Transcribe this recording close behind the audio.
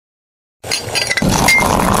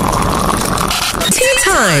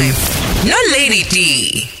Time no Lady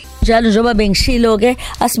D. Njalo njoba bengishilo ke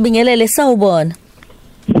asibingelele sawubona.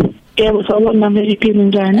 Yebo sawubona meliphini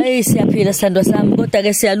njani? Hey siyaphila sando sami kodwa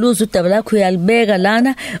ke siyaluza udaba lakho uyalibeka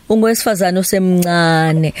lana ungowesifazane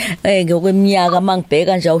osemncane ngokweminyaka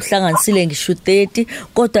mangibheka nje uhlanganisile ngisho 30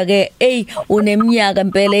 kodwa ke uneminyaka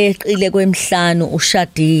impela eyeqile kwemhlanu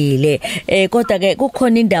ushadile kodwa ke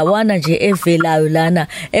kukhona indawana nje evelayo lana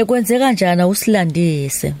ekwenze kanjani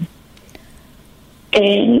usilandise.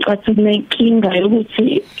 Ngathi nenkinga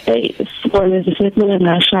yokuthi sibone sifike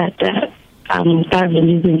ngashada angikaze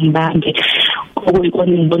ngizingibambe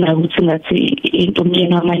okuyikona ngibona ukuthi ngathi into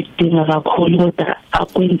umyeni amayidinga kakhulu kodwa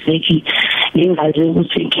akwenzeki ngingazi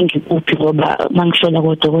ukuthi inkinga ikuphi ngoba mangihlola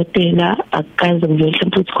kodokotela akukaze kuvele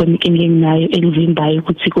futhi khona inkinga enginayo engivimbayo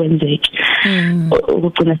ukuthi kwenzeke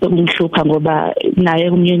ukugcina sekungihlupha ngoba naye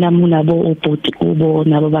umyeni ami unabo ubhuti kubo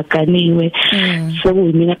nabo baganiwe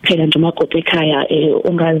sekuyimina kuphela nje umakoti ekhaya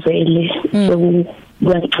ongazele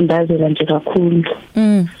kuyangithundazela nje kakhulu.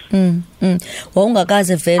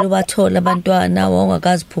 Wawungakaze vele ubathola abantwana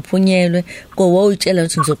wawungakaze phuphunyelwe wawuyitshela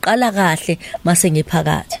ukuthi ngizoqala kahle mase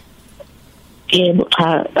ngiphakathi. Yebo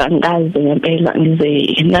cha angikaze ngempela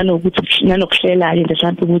ngize nanokuhlela nje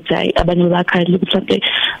mhlawumbe ukuthi hayi abanye bakhali ukuthi mhlawumbe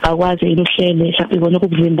akwazi ukuhlele mhlawumbe ibona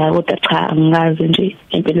ukuvimba kodwa cha angikaze nje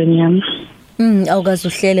empilweni yami. Awukaze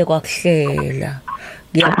uhlele kwakuhlela.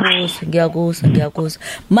 Ngiyakuzwa.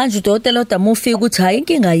 Manje udokotela odama ufika ukuthi hayi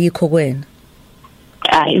inkinga ayikho kwena.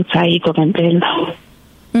 Hayi uthayikho ngempela.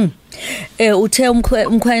 Uthe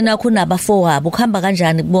umkhwena wakho unabafo wabo ukuhamba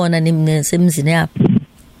kanjani kubona nemzini yabo?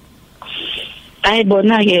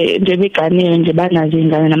 Ayibona ke nje beganiwe nje banazo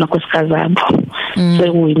ingane namakhosikazi abo.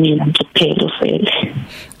 Sekuyimina nje kuphela usele.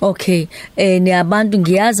 Okay, ni abantu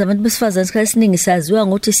ngiyazi abantu besifazane isikhathi esiningi saziwa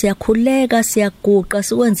ngokuthi siyakhuleka, siyaguqa,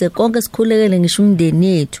 sikwenze konke sikhulekele ngisho umndeni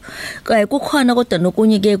yethu. Kukhona kodwa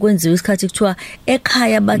nokunye ke kwenziwa isikhathi kuthiwa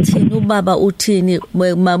ekhaya bathini ubaba uthini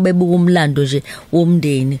bebuka umlando nje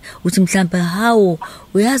womndeni. Uthi mhlawumbe hawo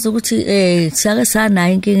uyazi ukuthi sake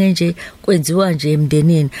sanayo inkinga nje kwenziwa nje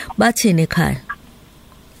emndenini. Bathini ekhaya?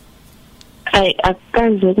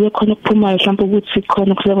 Akaze kube khona ukuphumayo mhlawumbe ukuthi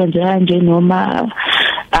khona kusekwenzeka kanje noma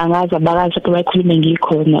angazi abakazi ukuthi bayikhulume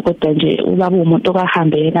ngikhona kodwa nje ubaba umuntu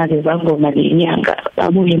okahambena ke zangoma lenyanga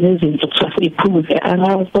abuye nezinto kuthiwa siphuze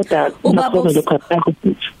angazi kodwa umakhoza lokho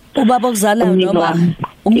akazi. Ubaba okuzala noma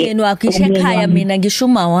umyeni wakho ishe ekhaya mina ngisho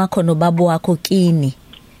uma wakho nobaba wakho kini.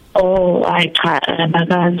 Hayi cha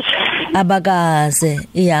abakaze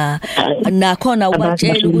nakhona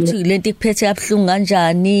ubatshela ukuthi lento ikuphethe yabhlungu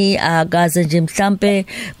kanjani akaze nje mhlambe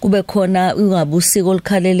kube khona ungabusiko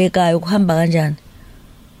olikhalelekayo kuhamba kanjani.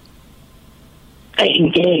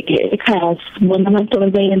 Ngeke ekhaya sibona abantu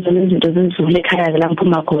abayenza lezi zinto zezulu ekhaya la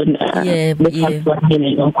ngiphuma khona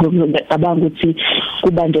bekhaswane ngokukhulu abanga ukuthi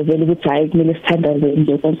kubandezela ukuthi hayi kumele sithandaze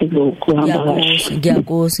nje konke lokuhamba kahle.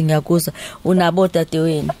 Ngiyakuzwa unabo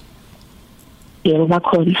dadewenu? Yebo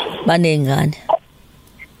bakhona. Banengane?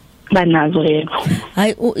 Banazo yebo.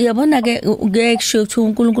 Hayi uyabona ke kusho ukuthi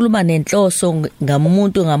uNkulunkulu banenhloso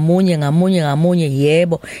ngamuntu ngamunye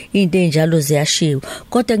yebo into enjalo ziyashiwa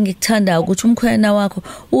kodwa ngikuthanda ukuthi umkhwena wakho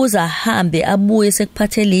uzahambe abuye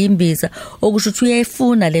sekuphathele imbiza okusho ukuthi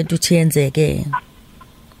uyayifuna lento uthi yenzeke.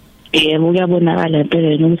 Yebo uyabonakala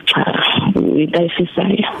empeleni ukuthi cha into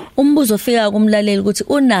ayifisayo. Umbuzo ofika kumlaleli ukuthi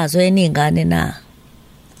unazo yeningane na?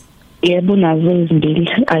 Yebo nazo ezimbili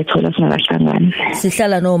ayithola singakahlangani.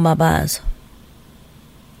 Sihlala noma bazo.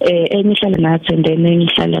 Engihlala nathi ndene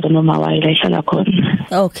ngihlala noma wayi la ihlala khona.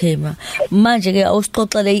 Okay manje ke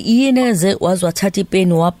awusixoxele yini eze wazwathatha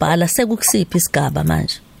ipeni wabhala sekukusiphi isigaba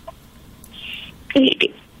manje?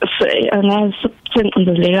 Angazi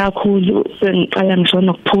sengicindezele kakhulu sengiqala ngisho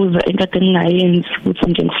nokuphuza into ade ngingayenzi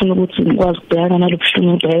ukuthi nje ngifuna ukuthi ngikwazi ukubhekana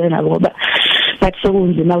nalobuhlungu ngibhekana nabo ngoba ngathi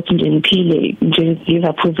sekunzima ukuthi nje ngiphile nje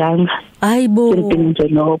ngizaphuzanga. Hayibo nje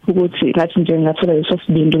lokho ukuthi ngathi nje ngathola leso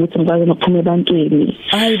sibindi ukuthi ngikwazi nokuphuma ebantwini.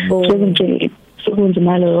 Hayibo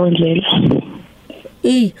sekunzima leyo ndlela.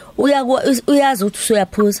 Uyazi ukuthi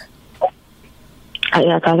uyaphuza?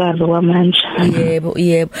 Ayakakazi kwamanje.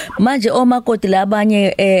 Yebo manje omakoti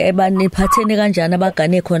labanye ebaniphathene kanjani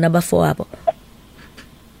abagane khona abafo wabo?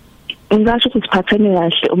 Ngisho ukuthi siphathene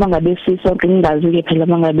kahle uma ngabe sisonke ngingazi ke phela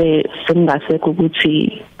mangabe sengingasekho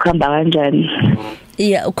ukuthi kuhamba kanjani.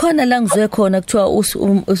 Ukhona la ngizwe khona kuthiwa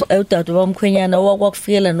udadu bamkhwenyana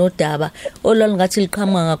wakwakufikela nodaba olwalingathi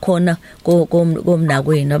liqhamuka ngakhona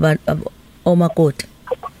komnakwenu omakoti.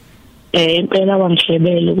 Impela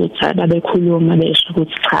wangihlebela ukuthi ababekhuluma besho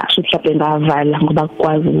ukuthi cha mhlawumbe ngavala ngoba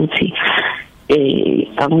ukwazi ukuthi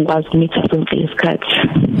angikwazi ukumitha sonke isikhathi.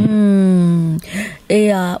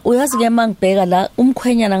 Uyazi ke mangibheka la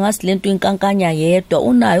umkhwenyana ngasi lento inkankanya yedwa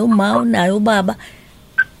unayo uma unayo ubaba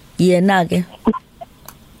yena ke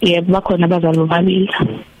yebo bakhona abazali bobabili.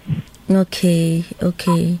 Okay.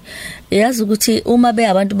 Yazi ukuthi uma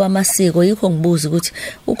beyabantu bamasiko yikho ngibuza ukuthi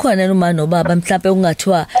ukhona uma nobaba mhlawumbe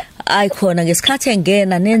ungathiwa ayikhona ngesikhathi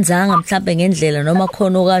engena nenzanga mhlawumbe ngendlela noma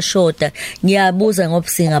khona okashoda ngiyabuza ngoba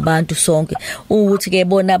singabantu sonke ukuthi ke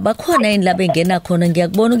bona bakhona yini la bengena khona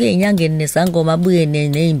ngiyakubona ke inyangeni nesangoma abuye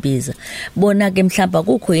nezimbiza bona ke mhlawumbe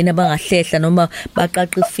kukho yini abangahlehla noma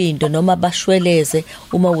baqaqa ifindo noma bashweleze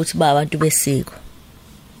uma ukuthi babantu besiko.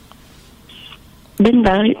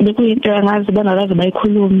 Bekuyinto angazi bangakaze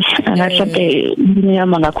bayikhulume angahlaphe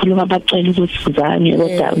umnyama ngakhuluma bacela ukuzifuzane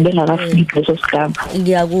kodwa bengakafiki leso sigaba.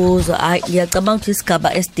 Ngiyakuzwa ngiyacabanga ukuthi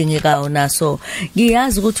isigaba esidingekayo naso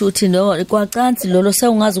ngiyazi ukuthi uthi no kwacansi lolo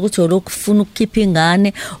sewungazi ukuthi olokufuna ukukhipha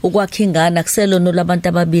ingane ukwakha ingane akuselona labantu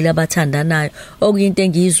ababili abathandanayo okuyinto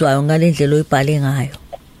engiyizwayo ngalendlela oyibhale ngayo.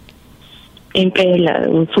 Impela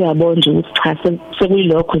uthi uyabona nje ukuthi cha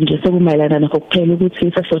sekuyilokho nje sekumayelana nakho kuphela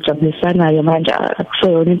ukuthi sasojabulisanayo manje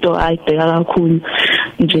akuseyona into ayibheka kakhulu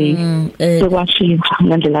nje sekwashintsha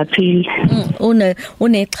ngandlela athile.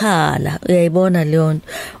 Unexhala uyayibona leyo nto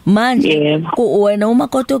manje wena uma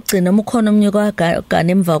kodwa ukugcina umkhono omnye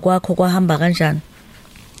kwagana emva kwakho kwahamba kanjani?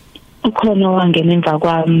 Ukhona wangena emva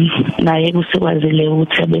kwami naye kusekwazile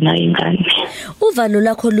ukuthi abe nayo ingane. Uvalo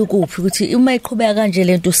lakho lukuphi ukuthi uma iqhubeka kanje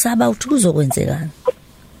lento usaba ukuthi kuzokwenzekani?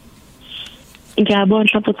 Ngiyabona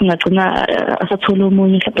mhlawumbe ukuthi ngagcina asathola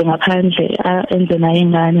umunye mhlawumbe ngaphandle enze naye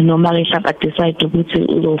ingane noma ke mhlawumbe decide ukuthi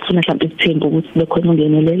uzofuna mhlawumbe isithembu ukuthi bekhona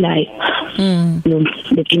ungenelelayo.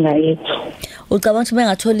 Lenkinga yethu. Ucabanga ukuthi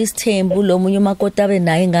bengathola isithembu lo munye umakoti abe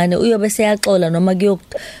naye ingane uyobe seyaxola noma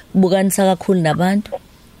kuyokubukanisa kakhulu nabantu?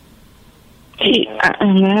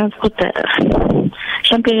 Angazi kodwa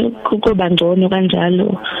mhlawumbe kuba ngcono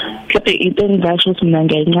kanjalo mhlawumbe into engizasho ukuthi mina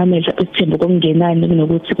ngiyayincamela isithembu komngenani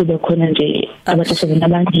kunokuthi kube khona nje abahlosana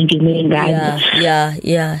abaningi nezingane.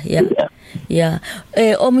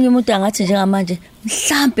 Omunye umuntu angathi njengamanje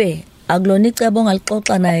mhlawumbe akulona icebo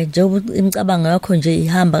ongalixoxa naye nje imicabango yakho nje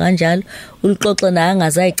ihamba kanjalo ulixoxe naye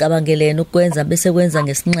angazayicabangelena ukwenza bese kwenza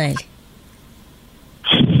ngesinxele.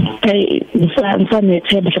 Ngisanethemba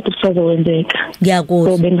mhlawumbe kusazowenzeka.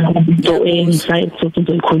 Ngiyakuzwa. Bengabantu engisayithi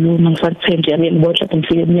ukuzoyikhuluma ngisathemba yami ngibotha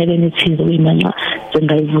ngifike eminyakeni ethize kuyimanxa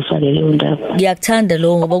sengayivusa leyo ndaba. Ngiyakuthanda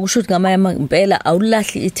lo ngoba kusho ukuthi ngamanye impela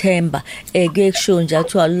awulahli ithemba kuye kusho nje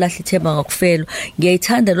athi awulahli ithemba ngakufelwa.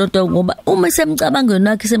 Ngiyayithanda lo nto ngoba uma semcabangweni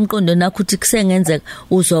nakho semqondo nakho ukuthi kusengenzeka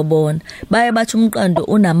uzobona. Baye bathi umqondo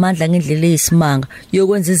unamandla ngendlela eyisimanga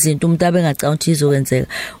yokwenza izinto umuntu abengacanga ukuthi izokwenzeka.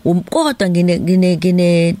 Kodwa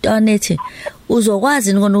ngine ntonethi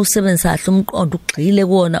uzokwazi ngona ukusebenzisa kahle umqondo ugxile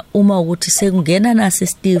kuona uma ukuthi sekungena nase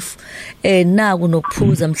Steve naku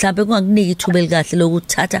nokuphuza mhlawumbe kungakunika ithuba elikahle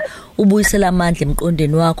lokuthatha ubuyisela amandla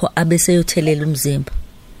emqondweni wakho abese yothelela umzimba.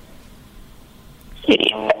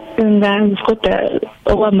 Ngazi kodwa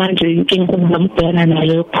okwamanje inkinga ngizamubhekana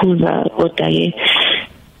nayo yokuphuza kodwa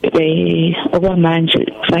ke okwamanje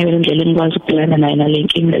kufanele indlela engikwazi ukubhekana nayo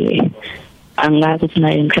nalenkinga le angazi ukuthi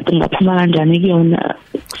naye mhlawumbe ngaphuma kanjani kuyona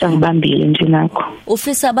kusangibambile nje nakho.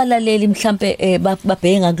 Ufisa abalaleli mhlawumbe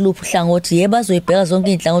babheke ngakuluphi uhlangothi yebo bazoyibheka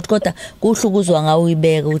zonke inhlangothi kodwa kuhlukuzwa ngawo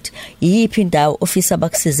uyibeka ukuthi yiphi indawo ofisa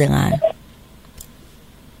bakusize ngayo.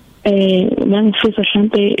 Mangifisa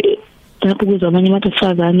mhlawumbe lapho kuzwa abanye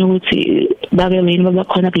abesifazane ukuthi babe yini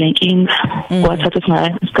babakhona kule nkinga kwathatha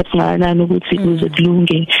isikhathi singakanani ukuthi kuze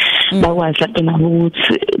kulunge bakwazi lapho nabo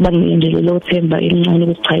ukuthi bangiyenjele lo themba elincane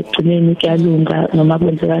ukuthi cha igcineni kuyalunga noma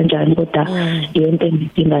kwenze kanjani kodwa yonke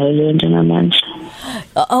engidingayo leyo njengamanje.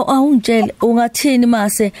 Awungitshela ungathini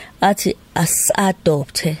mase athi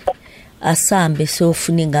asadopte asambe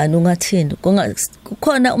sofuna ingane ungathini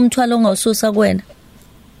kukhona umthwalo ongawususa kuwena?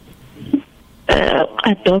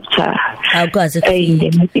 Doctor awukazi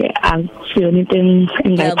akusiyona into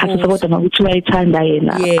engayiphathisa kodwa makuthi uyayithanda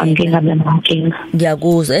yena angingabe nankinga.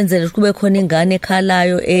 Ngiyakuzwa enzele kube khona ingane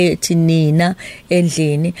ekhalayo ethi nina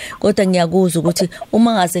endlini kodwa ngiyakuzwa ukuthi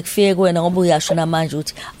uma ngaze kufike kuwena ngoba uyasho namanje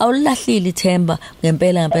ukuthi awulahlile ithemba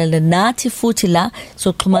ngempela nathi futhi la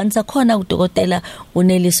soxhumanisa khona udokotela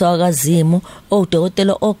uNelisa wakaZimu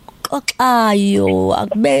udokotela oxayo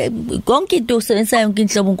akube konke into usebenzisa yonke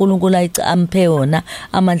inhlobo uNkulunkulu amphe yona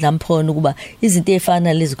amandla amphona ukuba izinto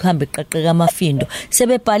ezifana lezi kuhamba iqaqeka amafindo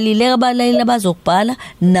sebebhalile abalayeli abazokubhala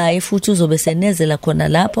naye futhi uzobe senezela khona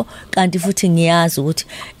lapho kanti futhi ngiyazi ukuthi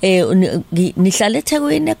nihlala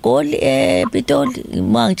eThekwini eGoli ePitoli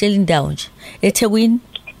mangitshela indawo nje eThekwini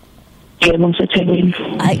Yebo ngiseThekwini.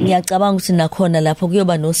 Hayi ngiyacabanga ukuthi nakhona lapho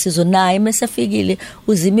kuyoba nosizo naye mesefikile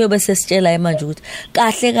uzimiwe bese sitshela manje ukuthi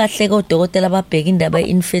kahle kodokotela ababheka indaba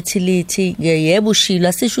ye-infertility yebo ushilo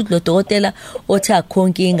asisho ukuthi lo dokotela othi akho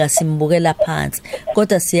inkinga simbukela phansi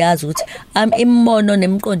kodwa siyazi ukuthi immono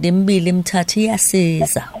nemiqondo emibili emithathu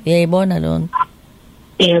iyasiza uyayibona lona.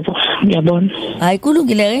 Yebo ngiyabona. Hayi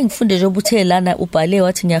kulungile ke ngifunde nje ubuthe lana ubhale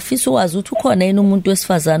wathi ngiyafisa ukwazi ukuthi ukhona yini umuntu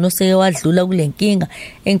wesifazane oseke wadlula kule nkinga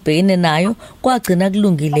engibhekene nayo kwagcina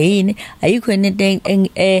kulungile yini ayikho into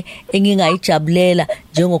engingayijabulela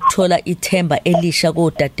njengokuthola ithemba elisha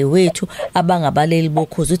kodadewethu abangabaleli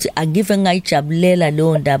bokhozi uthi angive ngingayijabulela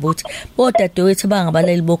leyo ndaba uthi bodadewethu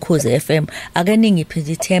abangabaleli bokhozi FM ake ningiphe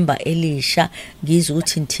ithemba elisha ngizwe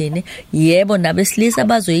ukuthi ngithini yebo nabesilisa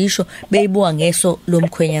bazoyisho beyibuka ngeso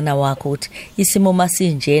lomkhwenyana wakho uthi isimo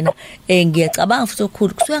masinjena ngiyacabanga futhi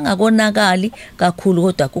okukhulu kusuka ngakonakali kakhulu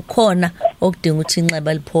kodwa kukhona okudinga ukuthi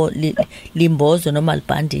inxeba limbozwe noma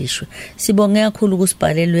libhandishwe. Sibonge kakhulu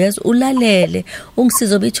kusibhalelo yazi ulalele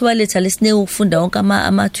ungisizo bithuba letha lesineke ukufunda wonke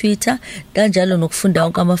ama-Twitter kanjalo nokufunda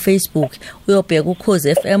wonke ama-Facebook uyobheka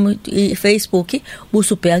ukhozi FM Facebook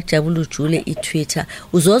busu ubheka kujabule ujule iTwitter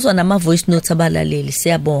uzozwa nama-voice notes abalaleli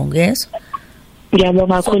siyabonga yeso.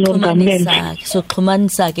 Ngiyabonga kakhulu ngamlela.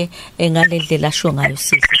 Soxhumanisa ke ngalendlela asho ngayo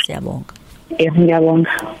sisi siyabonga. Yebo ngiyabonga.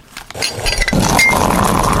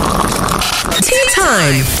 Tea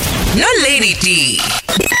time. No Lady D.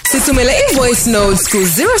 Sithumela invoice notes ku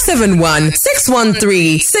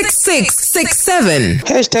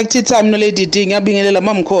 071-613-6667. #tea time no Lady D ngiyabingelela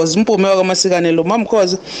Mam Khoza umpume wakamasikane lo Mam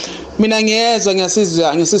Khoza mina ngiyezwa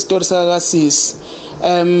ngiyasizwa ngesistory sakasisi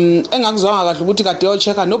engakuzwanga kahle ukuthi kade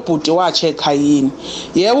yochecka nobhuti wachecka yini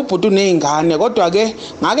yebo ubhuti unezingane kodwa ke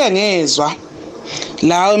ngake ngezwa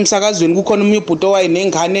la emsakazweni kukhona umunye ubhuti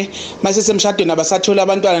owayenengane mase semshadweni abasathola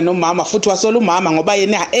abantwana nomama futhi wasola umama ngoba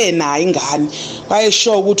yena enayo ingane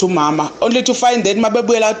wayesho ukuthi umama only to find that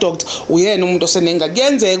mabebuyela doctor uyena umuntu osenengane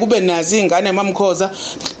kuyenzeka kube nazi ingane Mam Khoza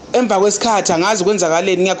emva kwesikhathi angazi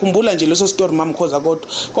kwenzakaleni ngiyakhumbula nje leso story Mam Khoza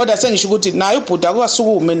kodwa sengisho ukuthi naye ubhuti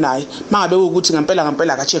akwasukume naye mangabe ukuthi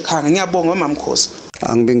ngempela akacheckanga ngiyabonga Mam Khoza.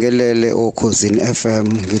 Angibingelele okhosini FM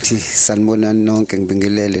ngithi sanibonani nonke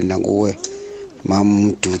ngibingelele nakuwe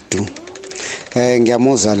Mam Dudu.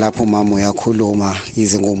 Ngiyamuzwa lapho mama uyakhuluma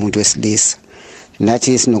ize ngomuntu wesilisa.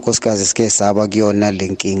 Nathi sinokhosikazi sike saba kuyona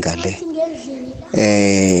lenkinga le.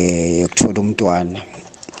 Yokuthola umntwana.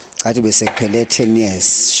 Athi bese kuphele 10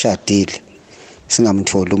 years shadile.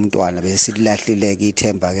 Singamthola umntwana bese silahlileke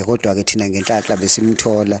ithemba ke kodwa ke thina ngenhlanhla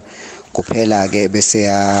besimthola kuphela ke bese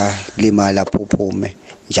yalimala phuphume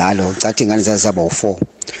njalo cathi ingane zazaba u4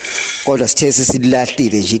 kodwa sithe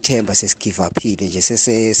sisilahlile nje ithemba sesigive uphile nje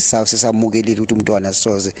sesamukelile ukuthi umntwana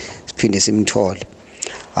sisoze siphinde simthole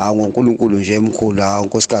ngoNkulunkulu nje emkhulu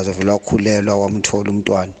unkosikazi ovela ukukhulelwa wamthola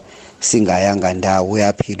umntwana singayanga ndawo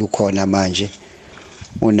uyaphila ukhona manje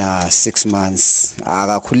una 6 months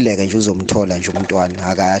akakhululeke nje uzomthola nje umntwana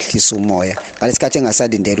akayahlisa umoya ngalesikhathi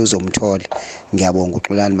engasalindele uzomthola ngiyabonga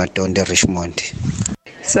uXolani Madonde Richmond.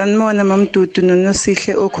 Sanibona Mamdudu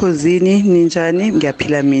noNosihle okhosini ninjani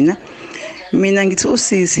ngiyaphila mina ngithi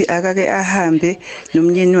usisi akake ahambe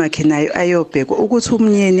nomnyeni wakhe nayo ayobheka ukuthi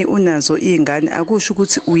umnyeni unazo izingane akusho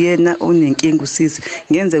ukuthi uyena onenkinga usisi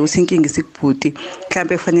ngenze ukuthi inkinga isikubhuti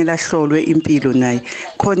mhlambe kufanele ahlolwe impilo naye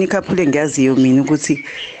khona ikhaphule ngiyaziyo mina ukuthi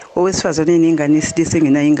owesifazane onengane isilisa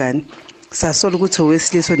engenayo ingane sasola ukuthi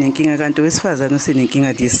owesilisa onenkinga kanti owesifazane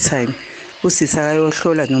osenenkinga this time usisi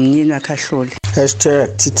akayohlola nomnyeni wakhe ahlole.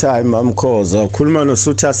 #teatime Mam Khoza ukhuluma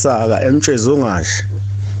noSutha Saka emtshezi ungasho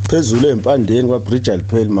phezulu empandeni kwaBridge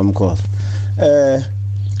Alpheli Mam Khoza.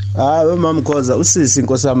 Mam Khoza usisi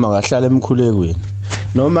inkosi yami akahlala emkhulekweni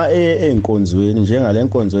noma enkonzweni njengale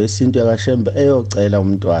nkonzo yesintu yakashembe eyocela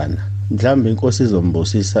umntwana mhlawumbe inkosi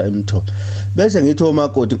izombusisa emtho bese ngithi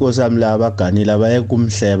omakoti inkosi yami la abaganile abaye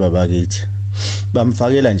kumhleba bakithi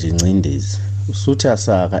bamfakela nje ingcindezi uSutha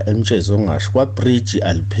Saka emtshezi ungasho kwaBridge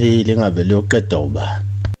Alpheli engabe leyoqeda ubani.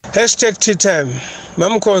 #teatime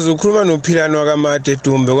Mam Khoza ukhuluma nophilano wakamade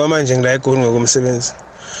Dumbe kwamanje ngila eGoli ngokumsebenzi.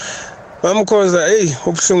 Mam Khoza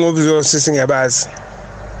ubuhlungu obuzosisi ngiyabazi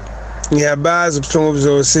ubuhlungu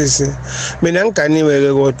obuzosisi mina ngiganiwe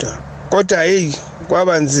ke kodwa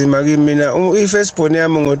kwaba nzima kimi mina ifirstborn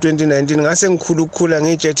yami ngo2019 ngase ngikhulukhula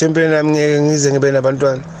ngijethe empeleni nami ngeke ngize ngibe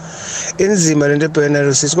nabantwana inzima lento ebhekene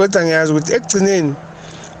nalo sisi kodwa ngiyazi ukuthi ekugcineni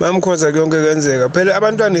Mam Khoza konke kwenzeka phela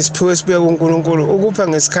abantwana isiphiwe sibuye kuNkulunkulu ukupha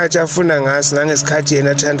ngesikhathi afuna ngaso nangesikhathi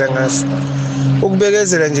yena athanda ngaso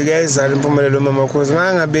ukubekezela nje kuyayizala impumelelo Mam Khoza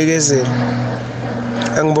mangabekezela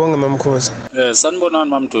angibonge Mam Khoza. Sanibonani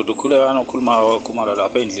Mam Dudu ukhuluma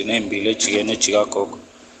lapha endlini embili ejikene ejika gogo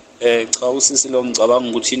Cha usisi lo ngicabanga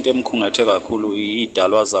ukuthi into emkhungathe kakhulu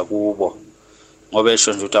idalwa zakubo. Ngoba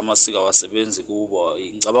esho nje ukuthi amasiko awasebenzi kubo.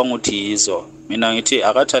 Ngicabanga ukuthi yizo. Mina ngithi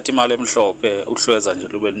akathatha imali emhlophe uhlweza nje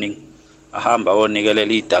lube liningi. Ahamba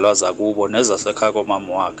onikelela idalwa zakubo nezasekhaya koMam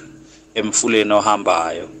wakhe emfuleni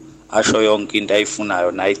ohambayo. Asho yonke into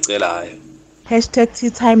ayifunayo nayicelayo.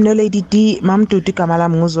 #teatime no Lady D mamdudu igama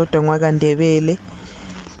lami nguzodwa ngwakandebele.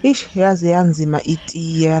 Yazi yanzima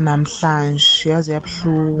itiya namhlanje yazi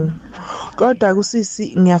yabhlungu. Kodwa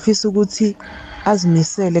kusisi ngiyafisa ukuthi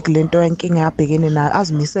azimisele kulento yenkinga yabhekene nayo,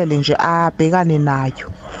 azimisele nje abhekane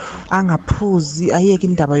nayo. Angaphuzi ayeke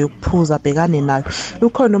indaba yokuphuza abhekane nayo.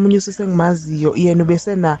 Ukhona omunye usisi engimaziyo yena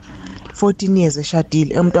ubesena 14 years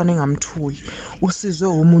eshadile emntwana engamthuli. Usizwe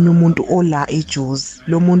umunye umuntu ola eJozi.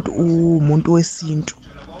 Lo muntu umuntu wesintu.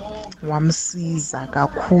 Wamsiza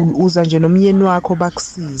kakhulu uza nje nomnyeni wakho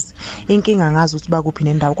bakusiza. Inkinga ngazi ukuthi bakuphi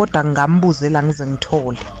nendawo kodwa ngingambuzela ngize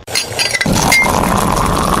ngithole.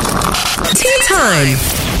 Tea time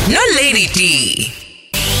no Lady D.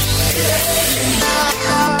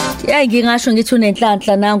 Ngingasho ngithi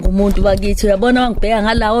unenhlanhla nanga umuntu bakithi uyabona wangibheka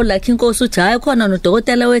ngalawo lakhe inkosi uthi hayi khona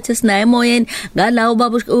nodokotela wethu esinaye emoyeni ngalawo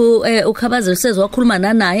baba ukhabaze usezwe wakhuluma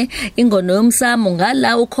naye ingono yomsamo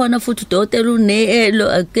ngalawo khona futhi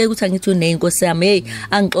udokotela ake ukuthi angithi unenkosi yami hey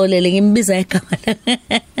angixolele ngimbiza igama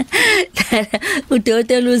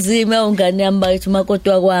udokotela uzima ungane yami bakithi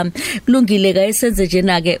kodwa kwami kulungile ka esenze nje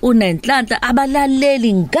nake unenhlanhla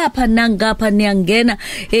abalaleli ngapha nangapha niyangena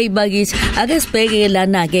hey bakithi ake sibheke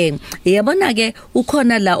lana ke yabona ke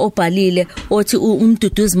ukhona la obhalile othi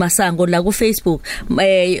umduduzi masango la ku Facebook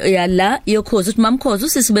yala yokhoza uthi mamkhoza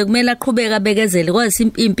usisi bekumela aqhubeka bekezele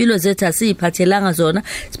kwazi impilo zethu asiphathelanga zona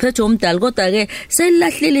siphethe umdali kodwa ke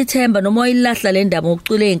selilahlile ithemba noma uyilahla le ndaba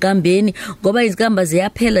ngokucule enkambeni ngoba izikamba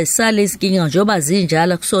ziyaphela isale izinkinga njoba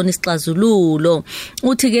zinjalo kusona isixazululo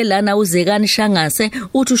uthi ke lana uzekani shangase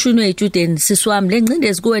uthi ushunwe ejudeni siswami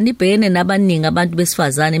lengcindezi kuwena ibhekene nabaningi abantu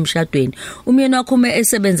besifazane emshadweni umyeni wakho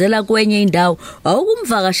esebenzela kwenye indawo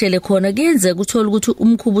awukumvakashele khona kuyenzeka uthola ukuthi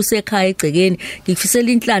umkhubu usekhaya egcekeni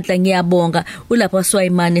ngikufisela inhlanhla ngiyabonga ulapha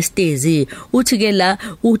Swayimane Stezi uthi ke la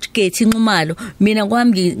uGethi Nxumalo mina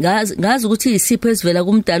kwami ngazi ukuthi isipho esivela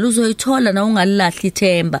kumdala uzoyithola na ungalilahli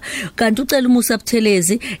ithemba kanti ucela umusa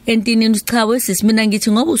Buthelezi entinini usichawe sisi mina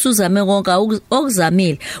ngithi ngoba usuzame konke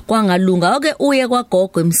okuzamile kwangalunga oke uye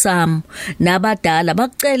kwagogo emsamo nabadala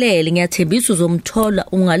bakucelele ngiyathembisa uzomthola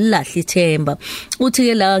ungalilahli ithemba uthi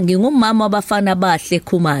ke la ngingumama wabafana bahle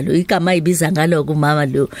Khumalo igama ayibiza ngalo kumama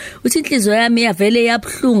lo uthi inhliziyo yami yavele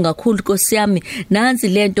yabhlunga kakhulu Nkosi yami nansi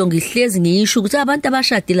lento ngihlezi ngiyisho ukuthi abantu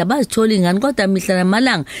abashadile bazithola ingane kodwa mihla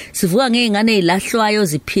namalanga sivuka ngeingane ezilahlwayo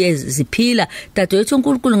ziphila dadewethu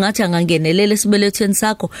uNkulunkulu ngathi angangenelela esibelethweni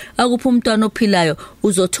sakho akuphi umntwana ophilayo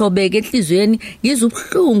uzothobeka enhlizweni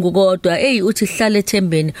ngizubhlungu kodwa uthi hlala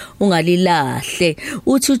ethembeni ungalilahle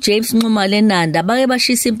uthi uJames Nxumalo eNanda bake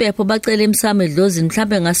bashisa impepho bacela emsamo edlozini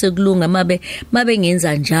mhlambe ngase kulunga mabe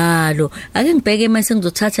ngenza njalo ake ngibheke mase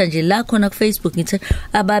ngizothatha nje la khona ku Facebook ngithi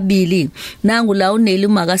ababili nangu la uNeli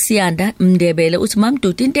uMakasiyanda Mndebele uthi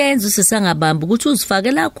mamdudu into eyenza usisangabamba ukuthi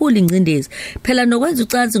uzifake la kakhulu ingcindezi phela nokwenza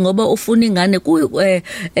ucansi ngoba ufuna ingane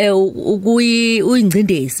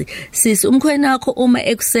uyingcindezi sisi umkhweni wakho uma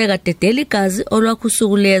ekuseka dedela igazi olwakho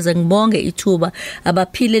usukuleza ngibonge ithuba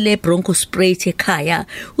abaphile le broncho spray ekhaya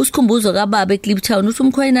usikhumbuzo kababa eCliptown uthi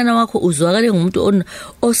umkhwenana wakho uzwakale ngumuntu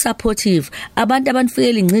osupportive abantu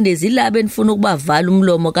abanifikela ingcindezi ilabe enifuna ukubavala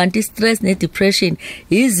umlomo kanti stress ne depression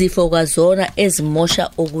izifo kwazona ezimosha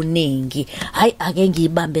okuningi hayi ake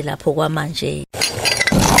ngiyibambe lapho kwamanje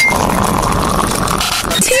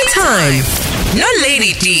Tea time no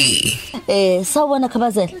Lady D. Sawubona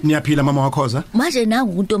Khabazela niyaphila mama wakhoza manje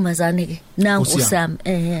nangu untombazane ke nangu usami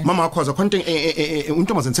mama wakhoza khona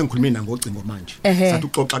untombazane sengikhuluma naye ngocingo manje sathi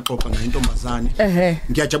uxoxa naye intombazane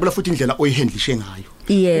ngiyajabula futhi indlela oyihandlishe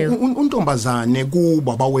ngayo untombazane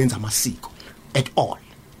kuba bawenza amasiko at all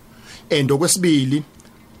and okwesibili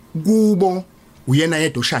kubo uyena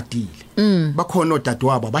yedwa oshadile bakhona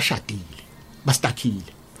odadewabo abashadile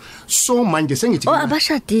bastakile so manje sengithi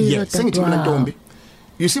abashadile sengithi mina ntombi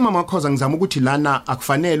you see mama Khoza ngizama ukuthi lana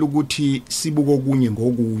akufanele ukuthi sibuke okunye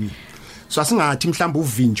ngokunye so asingathi mhlawumbe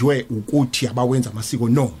uvinjwe ukuthi abawenza amasiko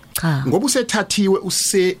no ngoba usethathiwe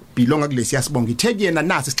usebelonga kulesi yasibonga itheke yena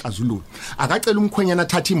nasi isixazululo akacela umkhwenyana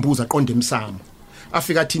athatha imbuzi aqonde emsamo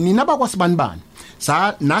afika athi nina abakwasibanibani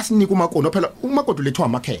sa nasinika umakoti phela umakoti lethwa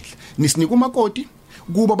amakhehla nisinika umakoti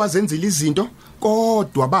kuba bazenzile izinto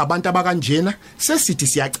kodwa babantu abakanjena sesithi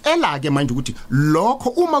siyacela ke manje ukuthi lokho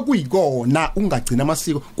uma kuyikona ungagcina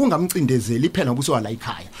amasiko kungamcindezeli phela ngoba uswa la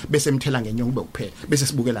ekhaya bese emthela ngenyongo ube kuphela bese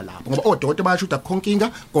sibukela lapho ngoba odokotela bayasho ukuthi akukho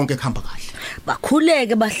inkinga konke kuhamba kahle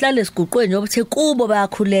bakhuleke bahlale esiguqweni ngoba the kubo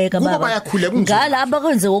bayakhuleka baba ngala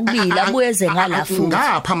abakwenze kokubili abuyeze ngalafu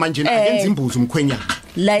ngapha manje akenza imbuzi umkhwenyana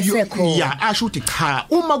la isekho ya asho ukuthi cha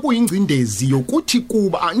uma kuyingcindezi yokuthi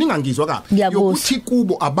kuba ningangizwa kabi yokuthi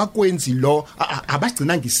kubo abakwenzi lo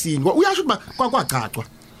abagcina ngisini uyasho ukuthi kwaqaqwa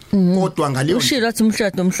kodwa ngaleyo ushilo athi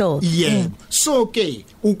umshado omhlobo yebo so ke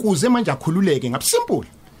ukuze manje akhululeke ngasimple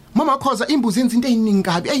mama Khoza imbuzi yenza into eziningi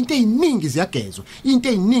kabi into eziningi ziyagezwa into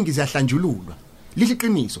eziningi ziyahlanjululwa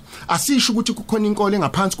liliqiniso asisho ukuthi kukhona inkolo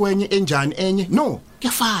engaphansi kwenye enjani enye no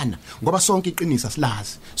kuyafana ngoba sonke iqiniso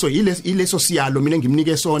silazi so ileso siyalo mina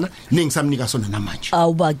ngimnike sona ningisamnika sona namanje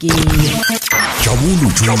awubaki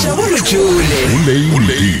Jabulu Jule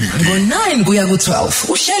ngo 9 kuya ku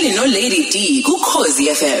 12 uhleli no Lady D ku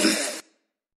Khoza FM.